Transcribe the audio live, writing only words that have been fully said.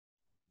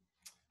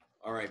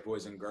All right,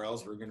 boys and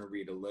girls, we're going to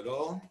read a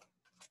little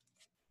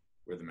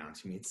Where the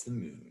Mountain Meets the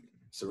Moon.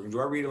 So we're going to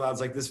do our read alouds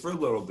like this for a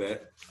little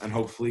bit, and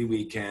hopefully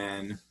we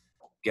can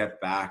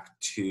get back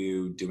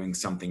to doing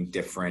something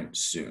different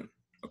soon,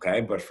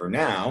 okay? But for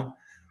now,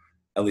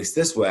 at least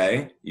this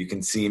way, you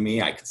can see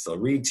me, I can still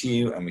read to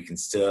you, and we can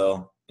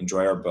still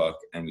enjoy our book,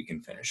 and we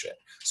can finish it.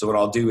 So what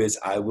I'll do is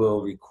I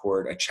will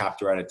record a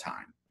chapter at a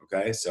time,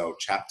 okay? So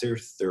chapter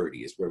 30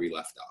 is where we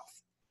left off.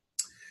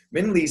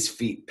 Min Lee's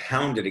feet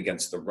pounded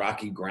against the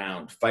rocky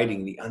ground,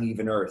 fighting the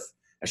uneven earth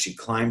as she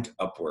climbed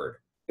upward.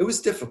 It was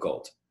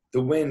difficult.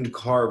 The wind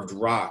carved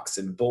rocks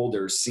and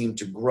boulders seemed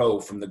to grow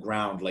from the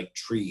ground like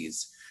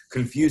trees,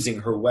 confusing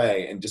her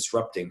way and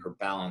disrupting her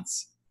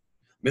balance.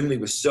 Min Lee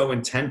was so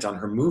intent on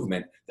her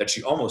movement that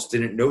she almost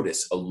didn't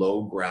notice a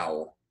low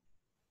growl.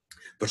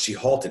 But she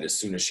halted as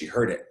soon as she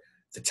heard it.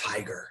 The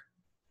tiger.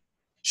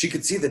 She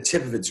could see the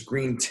tip of its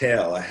green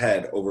tail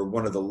ahead over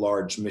one of the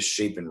large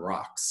misshapen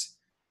rocks.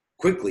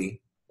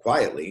 Quickly,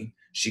 quietly,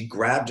 she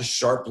grabbed a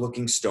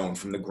sharp-looking stone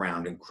from the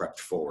ground and crept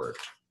forward.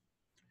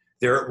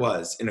 There it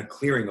was, in a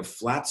clearing of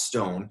flat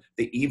stone.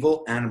 The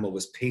evil animal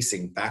was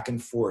pacing back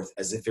and forth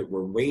as if it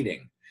were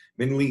waiting.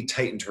 Min Lee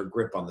tightened her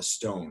grip on the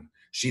stone.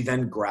 She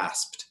then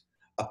grasped.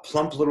 A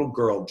plump little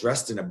girl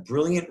dressed in a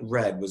brilliant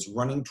red was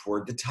running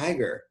toward the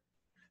tiger.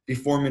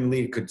 Before Min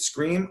Lee could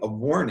scream a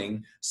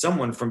warning,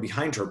 someone from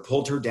behind her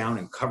pulled her down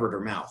and covered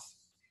her mouth.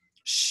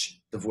 Shh,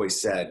 the voice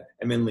said,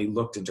 and Min Lee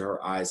looked into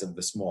her eyes of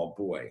the small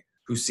boy,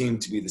 who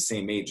seemed to be the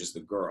same age as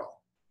the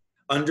girl.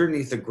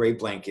 Underneath a gray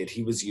blanket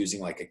he was using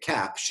like a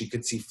cap, she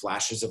could see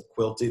flashes of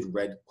quilted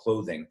red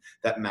clothing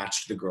that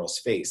matched the girl's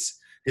face.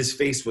 His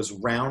face was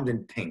round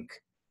and pink,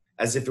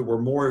 as if it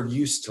were more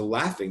used to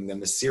laughing than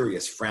the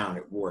serious frown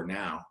it wore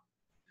now.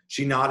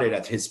 She nodded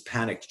at his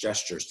panicked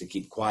gestures to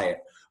keep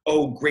quiet.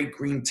 Oh, great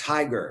green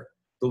tiger!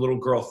 The little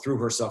girl threw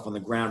herself on the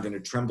ground in a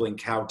trembling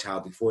kowtow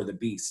before the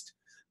beast.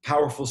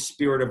 Powerful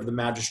spirit of the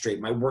magistrate,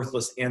 my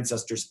worthless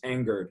ancestors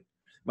angered.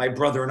 My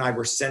brother and I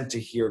were sent to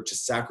here to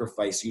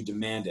sacrifice you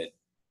demanded.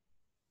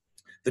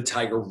 The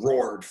tiger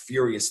roared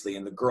furiously,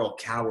 and the girl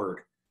cowered.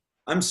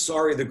 I'm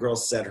sorry, the girl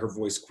said, her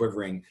voice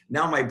quivering.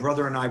 Now my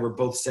brother and I were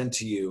both sent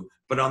to you,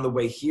 but on the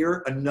way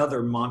here,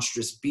 another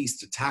monstrous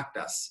beast attacked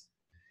us.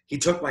 He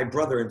took my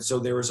brother, and so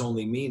there is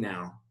only me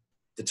now.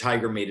 The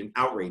tiger made an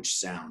outraged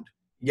sound.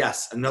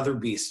 Yes, another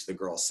beast, the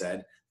girl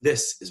said.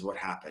 This is what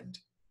happened.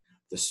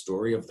 The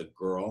story of the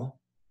girl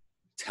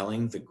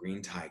telling the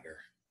green tiger.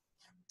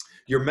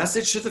 Your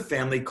message to the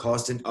family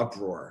caused an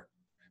uproar.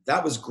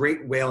 That was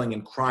great wailing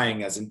and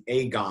crying as an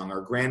Agong,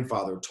 our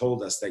grandfather,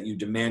 told us that you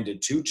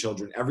demanded 2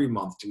 children every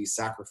month to be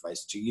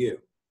sacrificed to you.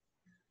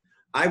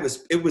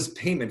 It was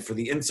payment for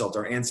the insult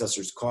our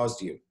ancestors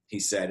caused you, he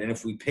said, and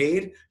if we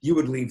paid, you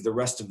would leave the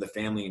rest of the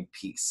family in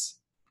peace.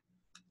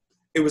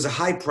 It was a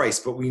high price,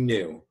 but we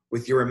knew,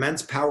 with your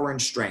immense power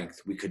and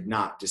strength, we could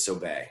not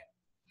disobey.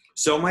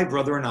 So my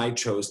brother and I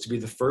chose to be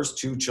the first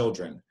 2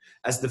 children.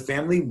 As the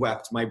family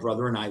wept, my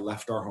brother and I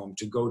left our home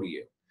to go to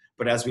you.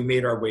 But as we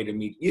made our way to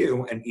meet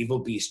you, an evil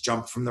beast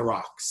jumped from the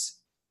rocks.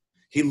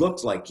 He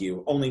looked like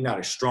you, only not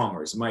as strong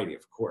or as mighty,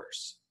 of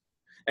course.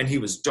 And he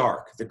was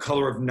dark, the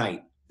color of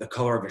night, the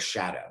color of a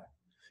shadow.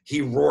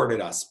 He roared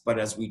at us, but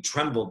as we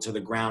trembled to the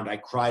ground, I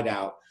cried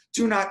out,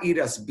 Do not eat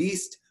us,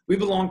 beast. We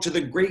belong to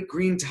the great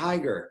green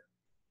tiger.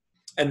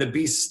 And the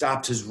beast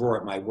stopped his roar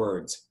at my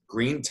words.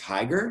 Green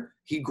tiger?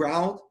 He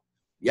growled.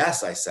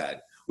 Yes, I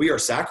said, we are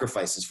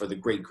sacrifices for the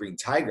great green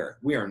tiger.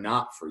 We are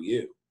not for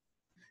you.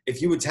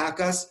 If you attack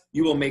us,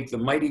 you will make the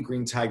mighty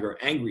green tiger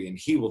angry and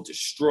he will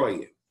destroy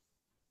you.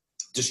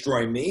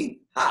 Destroy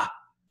me? Ha!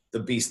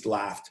 The beast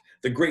laughed.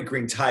 The great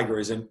green tiger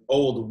is an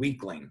old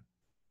weakling.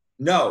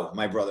 No,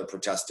 my brother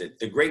protested.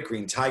 The great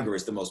green tiger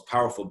is the most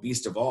powerful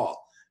beast of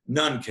all.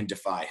 None can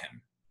defy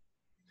him.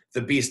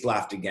 The beast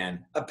laughed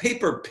again. A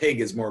paper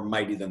pig is more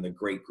mighty than the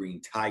great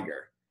green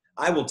tiger.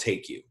 I will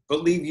take you,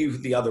 but leave you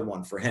the other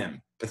one for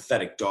him,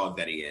 pathetic dog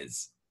that he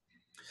is.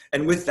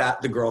 And with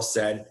that, the girl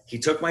said, he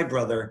took my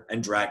brother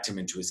and dragged him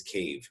into his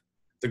cave.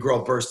 The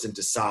girl burst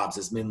into sobs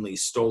as Min Lee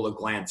stole a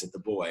glance at the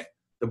boy.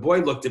 The boy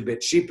looked a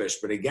bit sheepish,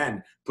 but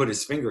again put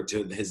his finger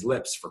to his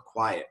lips for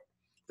quiet.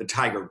 The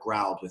tiger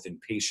growled with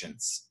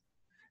impatience.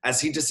 As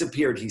he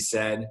disappeared, he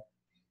said,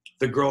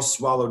 the girl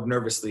swallowed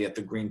nervously at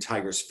the green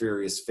tiger's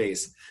furious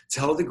face.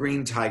 Tell the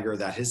green tiger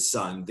that his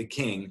son, the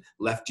king,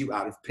 left you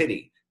out of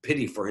pity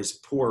for his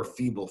poor,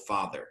 feeble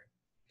father.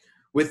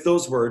 With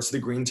those words, the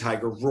green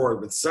tiger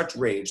roared with such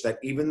rage that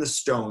even the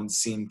stones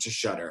seemed to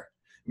shudder.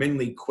 Min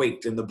Lee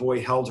quaked, and the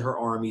boy held her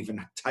arm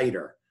even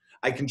tighter.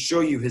 I can show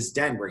you his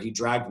den where he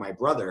dragged my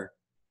brother.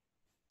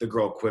 The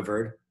girl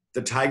quivered.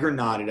 The tiger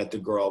nodded at the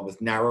girl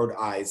with narrowed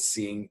eyes,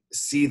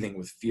 seething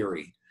with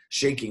fury.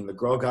 Shaking, the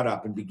girl got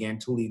up and began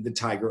to lead the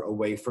tiger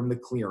away from the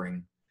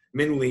clearing.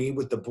 Min Lee,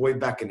 with the boy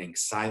beckoning,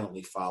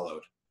 silently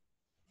followed.